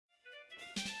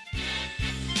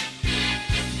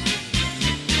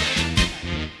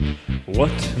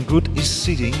What good is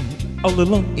sitting all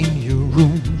alone in your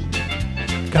room?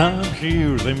 Come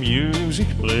hear the music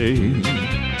play.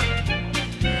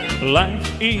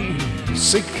 Life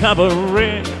is a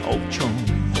cabaret of joy,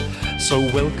 so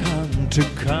welcome to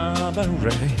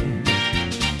Cabaret.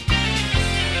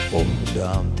 Pour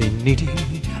down the knitting,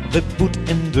 the boot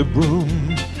and the broom.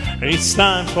 It's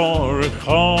time for a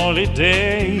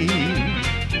holiday.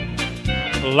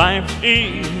 Life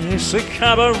is a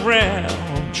cabaret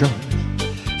of joy,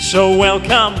 so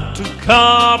welcome to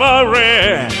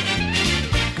Cabaret.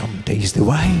 Come taste the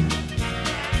wine,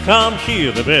 come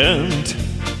hear the band,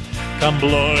 come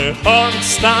blow a horn,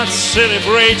 start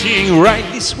celebrating. Right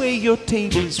this way your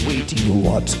table is waiting.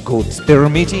 What good's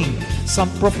permitting some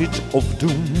prophet of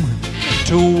doom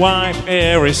to wipe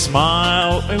every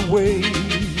smile away?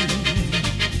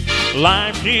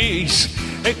 Life is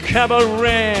a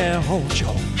cabaret of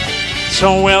joy,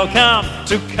 so welcome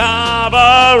to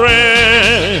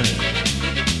Cabaret.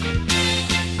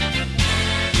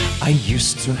 I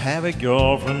used to have a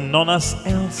girlfriend known as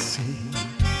Elsie,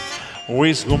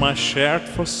 with whom I shared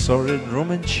for sordid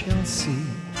room in Chelsea.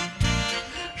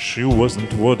 She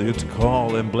wasn't what you'd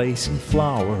call a blazing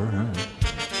flower.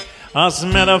 As a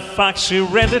matter of fact, she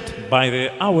rented by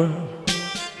the hour.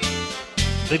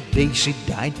 The day she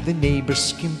died, the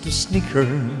neighbors came to sneak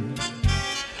her.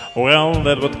 Well,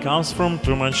 that's what comes from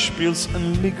too much pills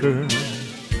and liquor.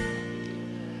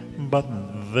 But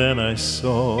then I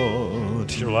saw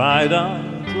she light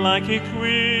out like a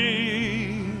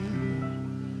queen.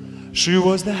 She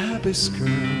was the happiest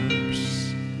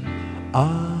corpse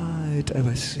I'd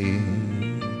ever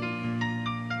seen.